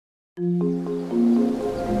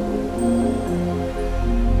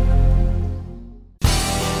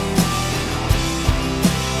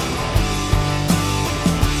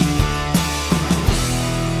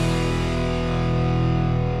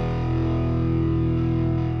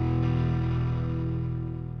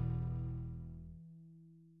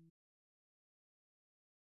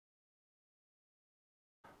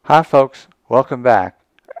Hi folks, welcome back.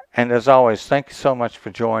 And as always, thank you so much for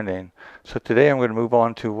joining. So today I'm going to move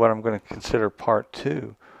on to what I'm going to consider part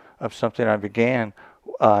 2 of something I began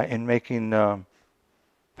in making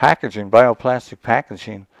packaging, bioplastic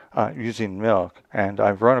packaging using milk. And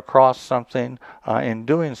I've run across something in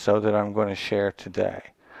doing so that I'm going to share today.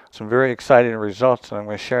 Some very exciting results, and I'm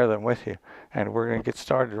going to share them with you. And we're going to get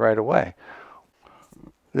started right away.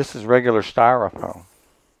 This is regular styrofoam.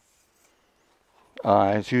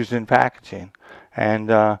 It's used in packaging,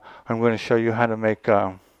 and I'm going to show you how to make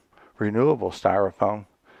renewable styrofoam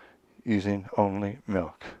using only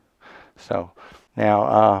milk. So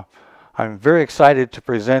now I'm very excited to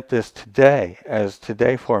present this today, as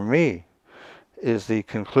today for me is the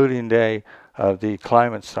concluding day of the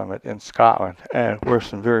climate summit in Scotland, and where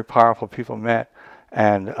some very powerful people met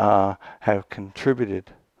and have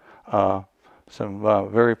contributed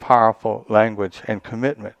some very powerful language and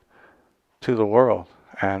commitment to the world.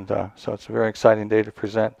 And so it's a very exciting day to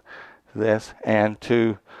present this and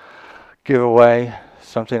to give away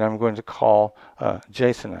something I'm going to call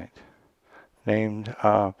jasonite, named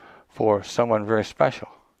for someone very special.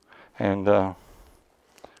 And we're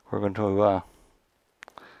going to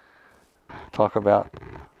talk about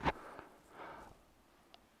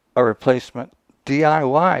a replacement,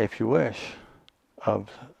 DIY if you wish, of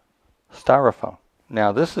styrofoam.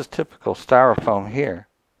 Now this is typical styrofoam here,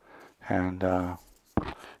 and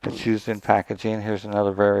it's used in packaging. Here's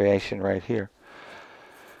another variation right here.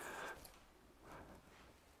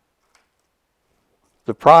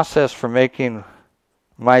 The process for making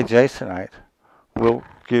my jasonite will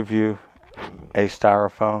give you a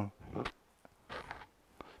styrofoam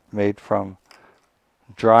made from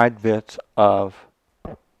dried bits of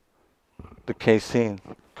the casein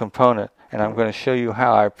component, and I'm going to show you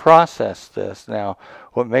how I process this. Now,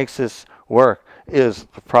 what makes this work is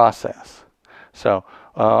the process. So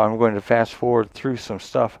I'm going to fast forward through some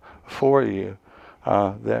stuff for you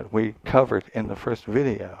that we covered in the first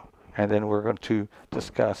video, and then we're going to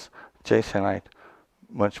discuss jasonite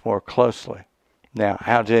much more closely. Now,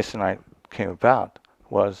 how jasonite came about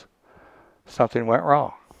was something went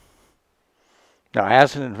wrong. Now,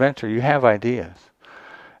 as an inventor, you have ideas,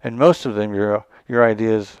 and most of them your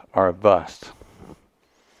ideas are a bust.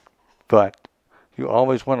 But you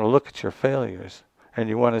always want to look at your failures, and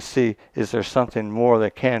you want to see, is there something more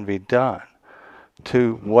that can be done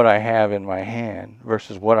to what I have in my hand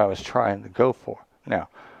versus what I was trying to go for. Now,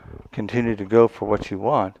 continue to go for what you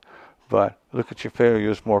want, but look at your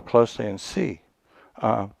failures more closely and see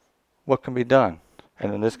what can be done.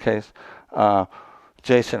 And in this case,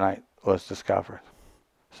 jasonite was discovered.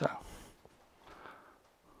 So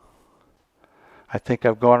I think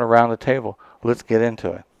I've gone around the table. Let's get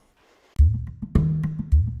into it.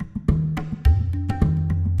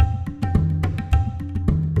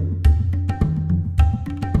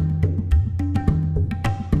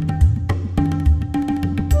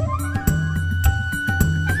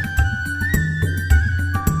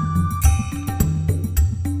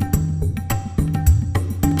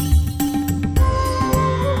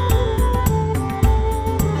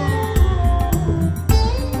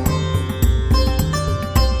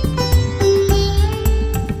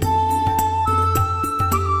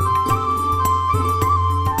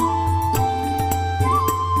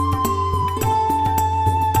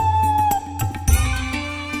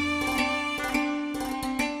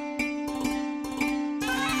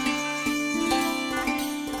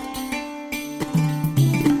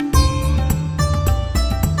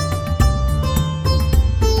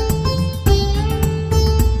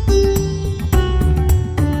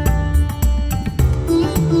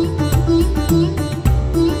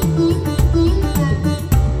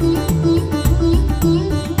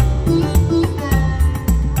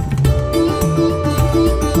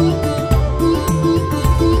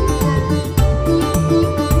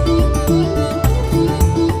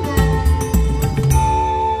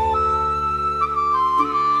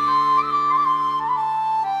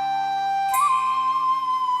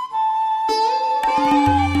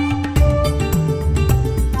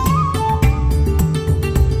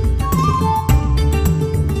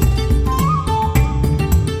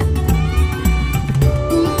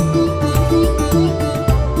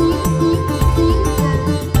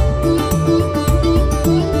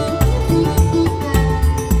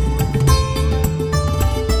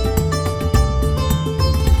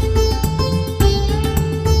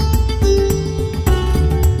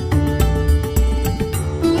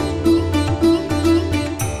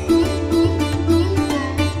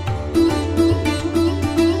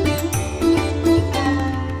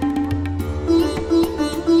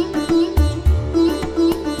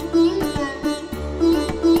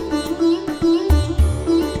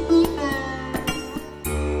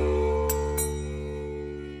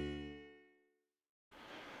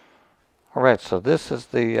 Alright, so this is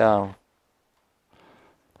the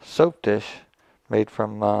soap dish made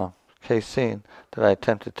from casein that I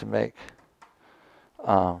attempted to make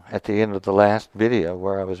at the end of the last video,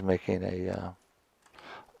 where I was making a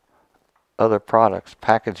other products,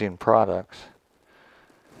 packaging products,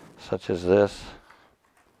 such as this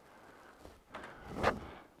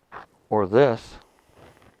or this,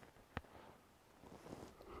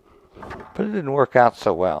 but it didn't work out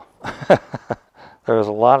so well. There was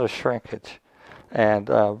a lot of shrinkage and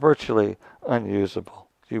virtually unusable.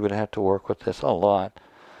 You would have to work with this a lot.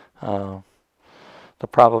 The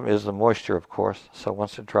problem is the moisture, of course, so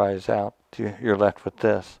once it dries out, you're left with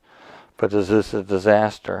this. But is this a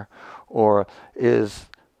disaster, or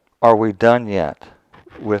are we done yet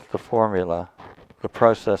with the formula, the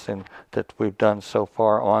processing that we've done so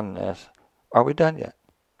far on this? Are we done yet?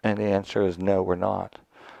 And the answer is no, we're not.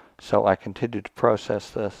 So I continued to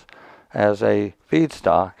process this as a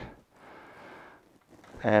feedstock,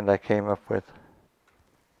 and I came up with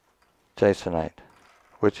jasonite,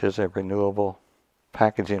 which is a renewable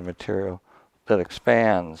packaging material that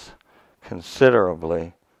expands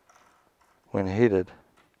considerably when heated.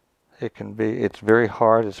 It's very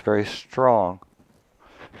hard, it's very strong.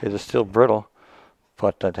 It is still brittle,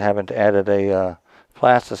 but I haven't added a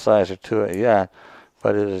plasticizer to it yet,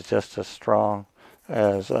 but it is just as strong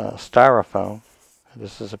as styrofoam.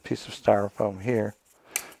 This is a piece of styrofoam here,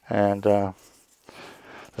 and the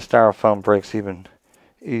styrofoam breaks even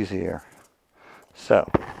easier. So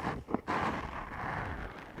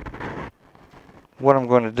what I'm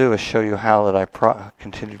going to do is show you how that I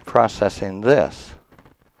continued processing this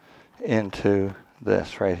into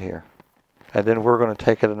this right here. And then we're going to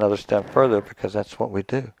take it another step further, because that's what we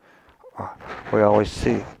do. We always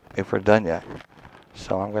see if we're done yet.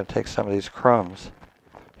 So I'm going to take some of these crumbs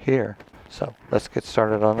here. So let's get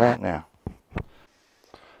started on that now.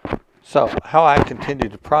 So how I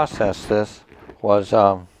continued to process this was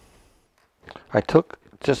I took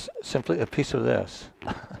just simply a piece of this.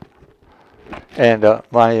 And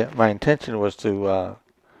my intention was to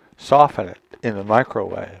soften it in the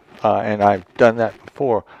microwave. And I've done that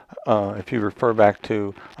before. If you refer back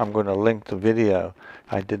to, I'm going to link the video.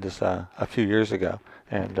 I did this a few years ago,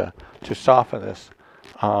 and to soften this,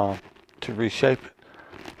 to reshape it.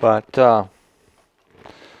 But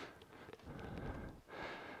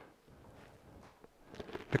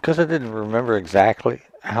because I didn't remember exactly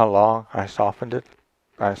how long I softened it,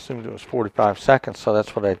 I assumed it was 45 seconds, so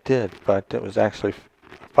that's what I did. But it was actually,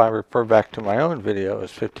 if I refer back to my own video, it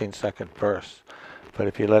was 15-second bursts. But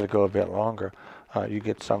if you let it go a bit longer, you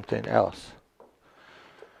get something else.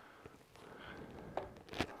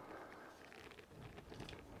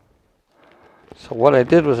 So what I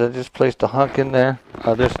did was I just placed a hunk in there.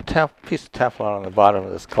 There's a piece of Teflon on the bottom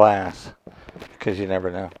of this glass, because you never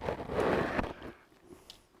know.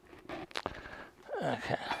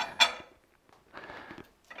 Okay.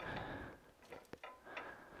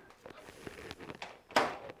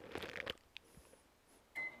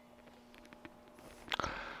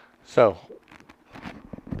 So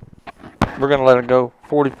we're going to let it go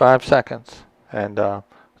 45 seconds, and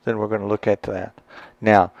then we're going to look at that.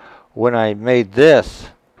 Now, when I made this,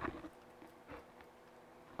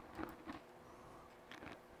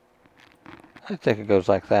 I think it goes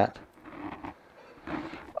like that.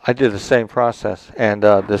 I did the same process, and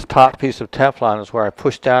this top piece of Teflon is where I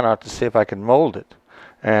pushed down on it to see if I could mold it.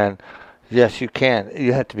 And yes, you can.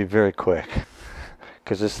 You have to be very quick,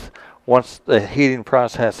 because once the heating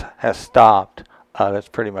process has stopped, that's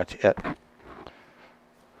pretty much it.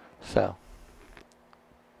 So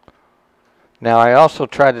now I also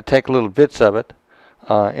tried to take little bits of it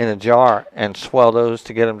in a jar and swell those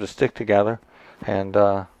to get them to stick together, and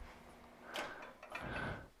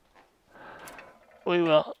we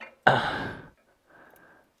will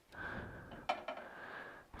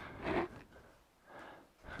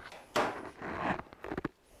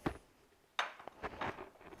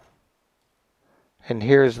and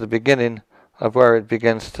here's the beginning of where it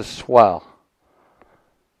begins to swell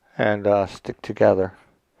and stick together.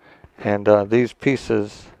 And these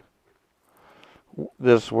pieces,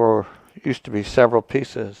 used to be several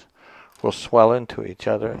pieces, will swell into each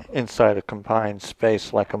other inside a confined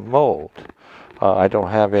space like a mold. I don't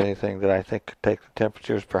have anything that I think could take the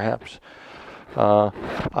temperatures. Perhaps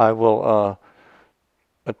I will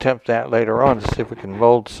attempt that later on to see if we can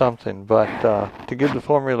mold something. But to give the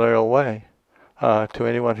formula away to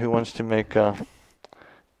anyone who wants to make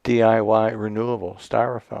DIY renewable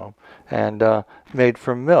styrofoam, and made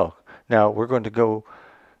from milk. Now we're going to go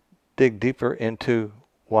dig deeper into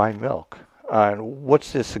why milk, and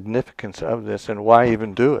what's the significance of this, and why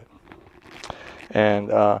even do it.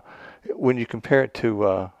 And when you compare it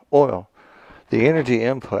to oil, the energy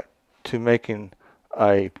input to making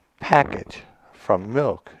a package from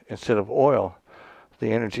milk instead of oil,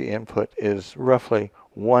 the energy input is roughly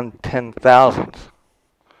 1/10,000th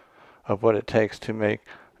of what it takes to make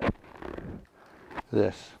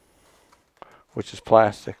this, which is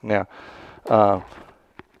plastic. Now,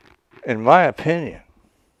 in my opinion,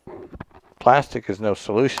 plastic is no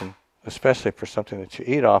solution, especially for something that you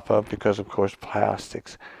eat off of, because of course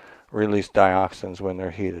plastics release dioxins when they're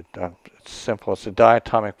heated. It's simple. It's a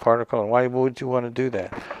diatomic particle, and why would you want to do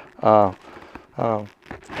that?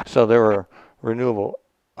 So there are renewable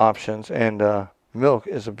options, and milk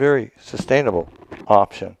is a very sustainable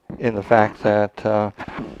option in the fact that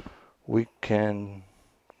we can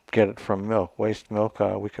get it from milk, waste milk.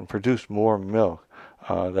 We can produce more milk.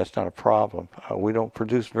 That's not a problem. We don't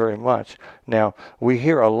produce very much. Now, we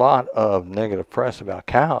hear a lot of negative press about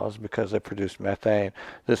cows because they produce methane,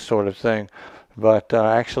 this sort of thing. But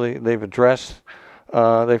actually, they've come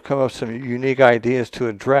up with some unique ideas to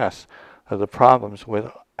address the problems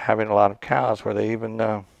with having a lot of cows, where they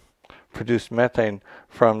even produce methane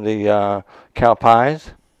from the cow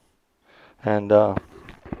pies, and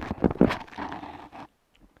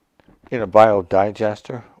in a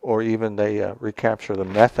biodigester, or even they recapture the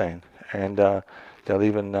methane, and they'll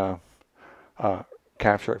even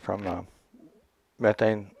capture it from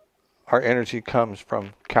methane. Our energy comes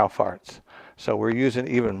from cow farts, so we're using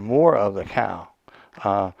even more of the cow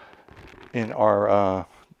in our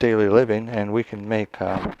daily living, and we can make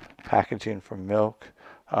packaging from milk,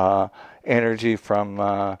 energy from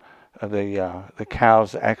the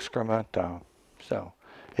cow's excrement. So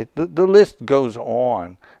the list goes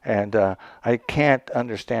on, and I can't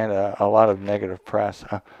understand a lot of negative press,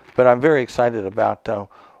 but I'm very excited about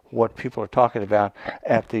what people are talking about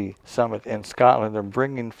at the summit in Scotland. They're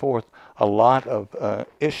bringing forth a lot of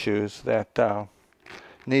issues that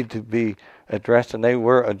need to be addressed, and they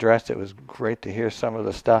were addressed. It was great to hear some of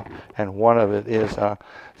the stuff, and one of it is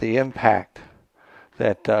the impact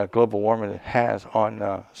that global warming has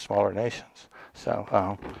on smaller nations.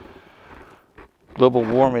 So global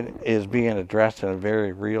warming is being addressed in a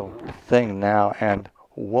very real thing now, and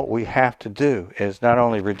what we have to do is not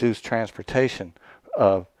only reduce transportation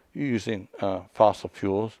of using fossil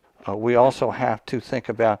fuels, we also have to think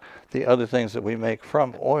about the other things that we make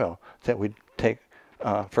from oil that we take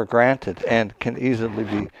for granted and can easily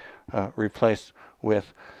be replaced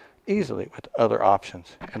with other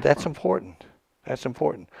options, and that's important. That's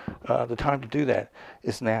important. The time to do that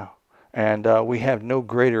is now. And we have no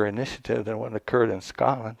greater initiative than what occurred in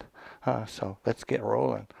Scotland. So let's get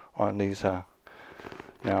rolling on these.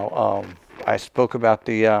 Now, I spoke about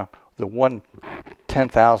the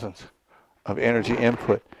 1/10,000th of energy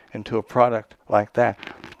input into a product like that.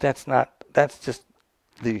 That's just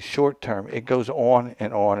the short term. It goes on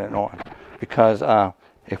and on and on. Because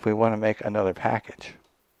if we want to make another package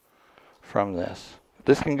from this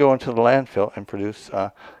can go into the landfill and produce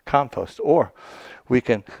compost, or we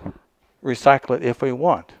can recycle it if we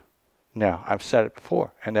want. Now, I've said it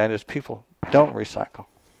before, and that is people don't recycle.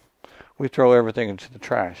 We throw everything into the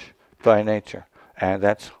trash by nature, and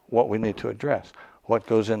that's what we need to address. What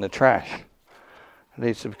goes in the trash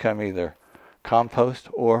needs to become either compost,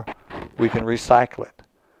 or we can recycle it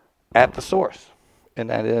at the source, and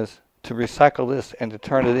that is to recycle this and to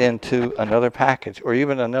turn it into another package or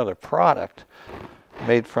even another product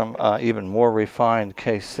made from even more refined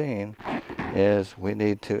casein. Is we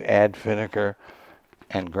need to add vinegar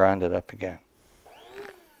and grind it up again.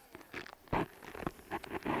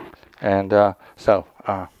 And so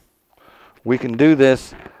we can do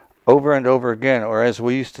this over and over again, or as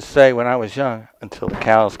we used to say when I was young, until the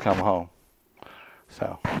cows come home.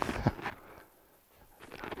 So,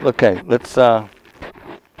 okay, let's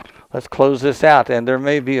close this out, and there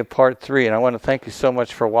may be a part 3. And I want to thank you so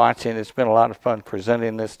much for watching. It's been a lot of fun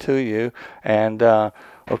presenting this to you. And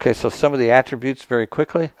okay, so some of the attributes very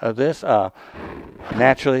quickly of this.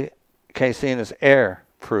 Naturally, casein is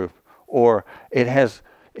air-proof, or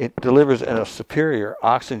it delivers a superior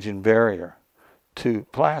oxygen barrier to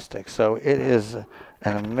plastic. So it is an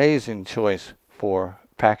amazing choice for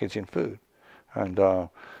packaging food. And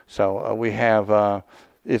so we have,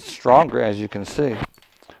 it's stronger, as you can see,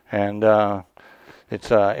 and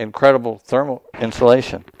it's incredible thermal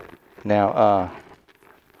insulation. Now,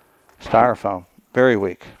 styrofoam, very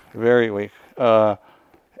weak, very weak.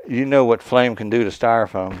 You know what flame can do to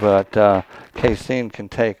styrofoam, but casein can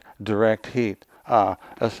take direct heat, a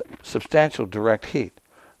substantial direct heat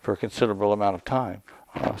for a considerable amount of time.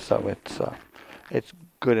 So it's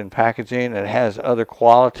good in packaging. It has other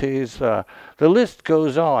qualities. The list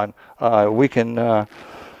goes on. We can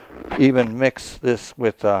even mix this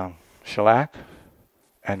with shellac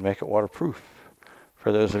and make it waterproof.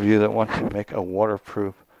 For those of you that want to make a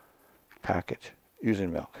waterproof package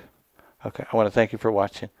using milk. Okay, I want to thank you for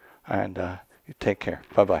watching, and you take care.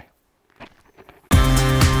 Bye-bye.